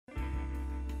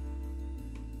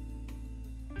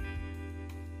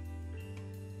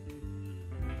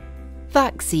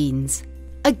Vaccines,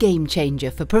 a game changer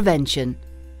for prevention.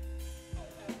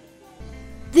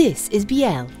 This is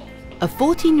Biel, a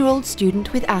 14-year-old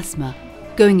student with asthma,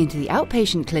 going into the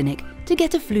outpatient clinic to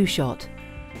get a flu shot.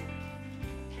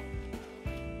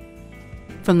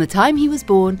 From the time he was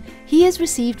born, he has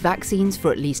received vaccines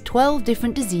for at least 12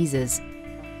 different diseases.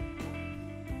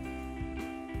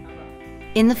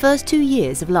 In the first 2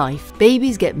 years of life,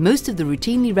 babies get most of the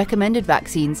routinely recommended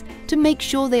vaccines to make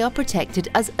sure they are protected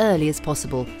as early as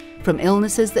possible from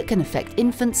illnesses that can affect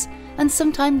infants and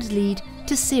sometimes lead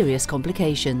to serious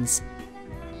complications.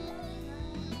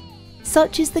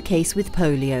 Such is the case with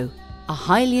polio, a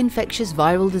highly infectious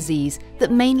viral disease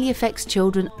that mainly affects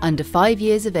children under 5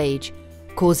 years of age,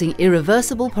 causing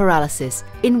irreversible paralysis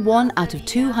in 1 out of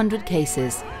 200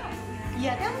 cases.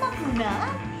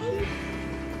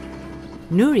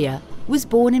 Nuria was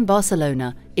born in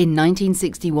Barcelona in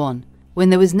 1961 when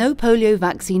there was no polio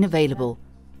vaccine available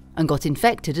and got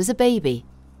infected as a baby.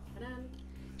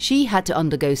 She had to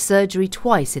undergo surgery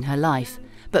twice in her life,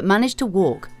 but managed to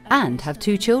walk and have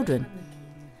 2 children.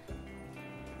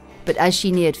 But as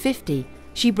she neared 50,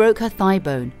 she broke her thigh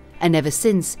bone, and ever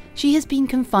since she has been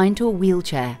confined to a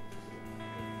wheelchair.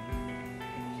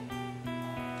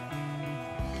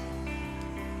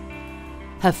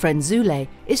 Her friend Zule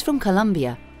is from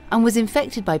Colombia and was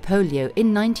infected by polio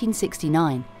in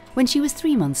 1969 when she was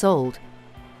 3 months old,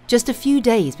 just a few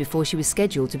days before she was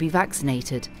scheduled to be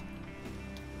vaccinated.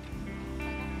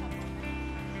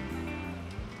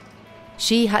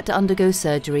 She had to undergo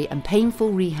surgery and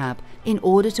painful rehab in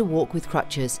order to walk with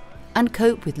crutches and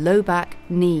cope with low back,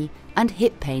 knee and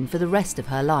hip pain for the rest of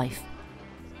her life.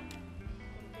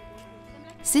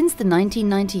 Since the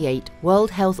 1998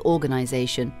 World Health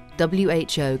Organization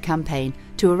 (WHO) campaign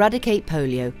to eradicate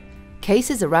polio,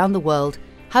 cases around the world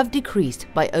have decreased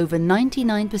by over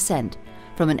 99%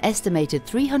 from an estimated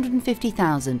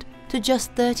 350,000 to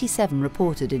just 37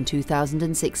 reported in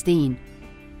 2016.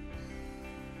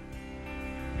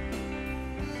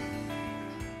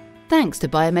 Thanks to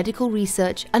biomedical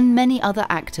research and many other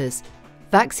actors,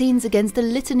 vaccines against a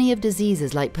litany of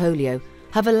diseases like polio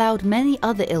have allowed many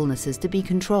other illnesses to be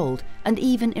controlled and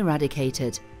even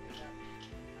eradicated.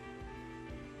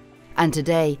 And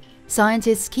today,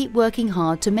 scientists keep working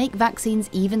hard to make vaccines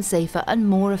even safer and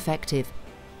more effective,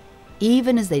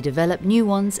 even as they develop new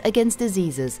ones against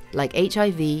diseases like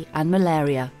HIV and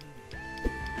malaria.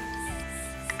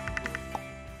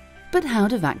 But how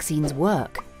do vaccines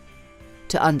work?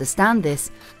 To understand this,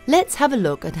 let's have a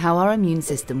look at how our immune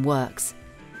system works.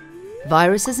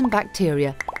 Viruses and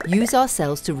bacteria use our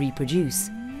cells to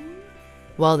reproduce.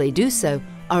 While they do so,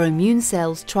 our immune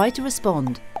cells try to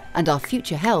respond, and our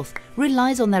future health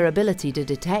relies on their ability to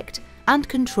detect and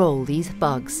control these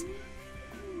bugs.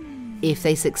 If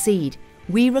they succeed,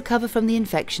 we recover from the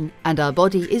infection and our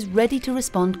body is ready to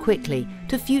respond quickly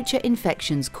to future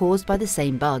infections caused by the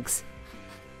same bugs.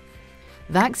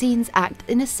 Vaccines act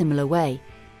in a similar way.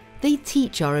 They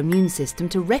teach our immune system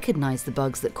to recognize the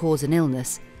bugs that cause an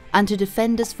illness and to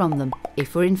defend us from them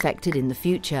if we're infected in the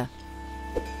future.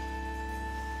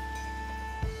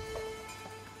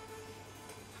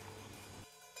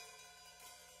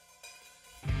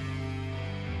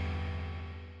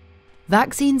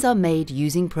 Vaccines are made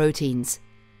using proteins,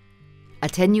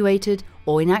 attenuated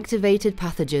or inactivated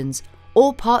pathogens,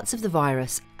 or parts of the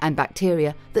virus and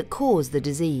bacteria that cause the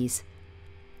disease.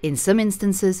 In some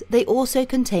instances, they also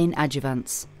contain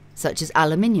adjuvants, such as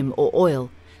aluminium or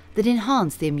oil, that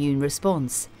enhance the immune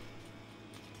response.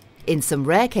 In some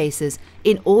rare cases,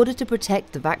 in order to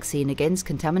protect the vaccine against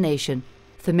contamination,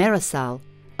 thimerosal,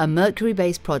 a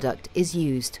mercury-based product, is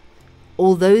used.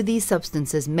 Although these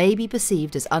substances may be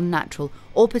perceived as unnatural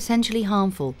or potentially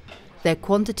harmful, their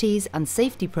quantities and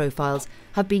safety profiles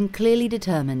have been clearly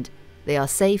determined. They are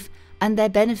safe and their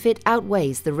benefit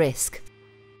outweighs the risk.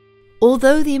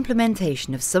 Although the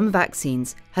implementation of some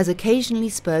vaccines has occasionally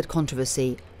spurred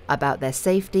controversy about their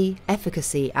safety,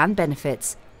 efficacy and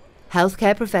benefits,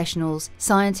 healthcare professionals,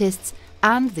 scientists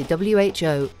and the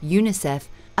WHO, UNICEF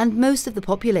and most of the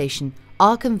population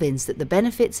are convinced that the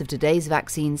benefits of today's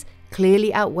vaccines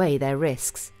clearly outweigh their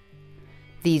risks.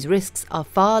 These risks are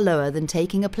far lower than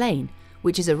taking a plane,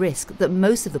 which is a risk that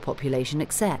most of the population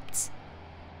accepts.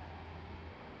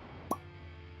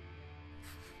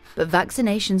 But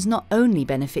vaccinations not only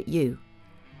benefit you.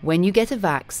 When you get a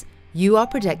vax, you are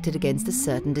protected against a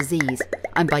certain disease,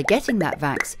 and by getting that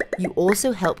vax, you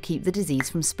also help keep the disease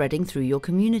from spreading through your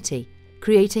community,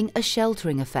 creating a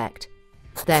sheltering effect.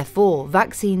 Therefore,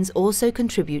 vaccines also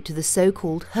contribute to the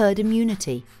so-called herd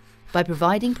immunity by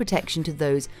providing protection to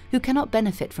those who cannot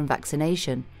benefit from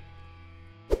vaccination.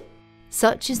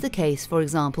 Such is the case, for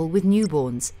example, with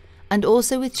newborns, and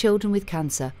also with children with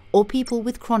cancer or people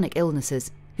with chronic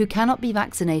illnesses who cannot be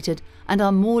vaccinated and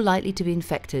are more likely to be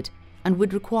infected and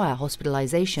would require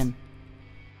hospitalization.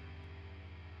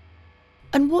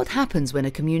 And what happens when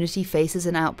a community faces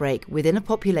an outbreak within a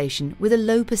population with a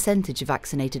low percentage of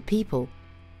vaccinated people?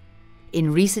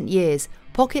 In recent years,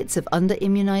 pockets of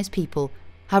under-immunized people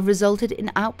have resulted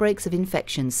in outbreaks of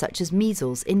infections such as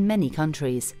measles in many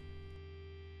countries.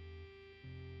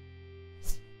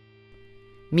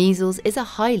 Measles is a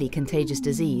highly contagious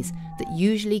disease that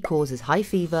usually causes high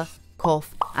fever,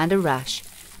 cough, and a rash,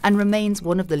 and remains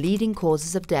one of the leading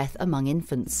causes of death among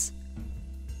infants.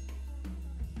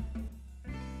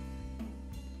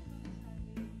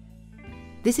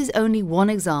 This is only one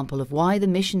example of why the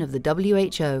mission of the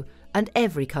WHO and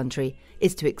every country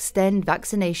is to extend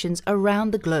vaccinations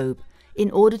around the globe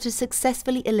in order to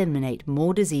successfully eliminate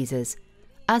more diseases,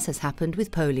 as has happened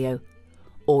with polio,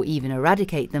 or even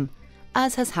eradicate them,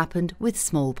 as has happened with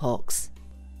smallpox.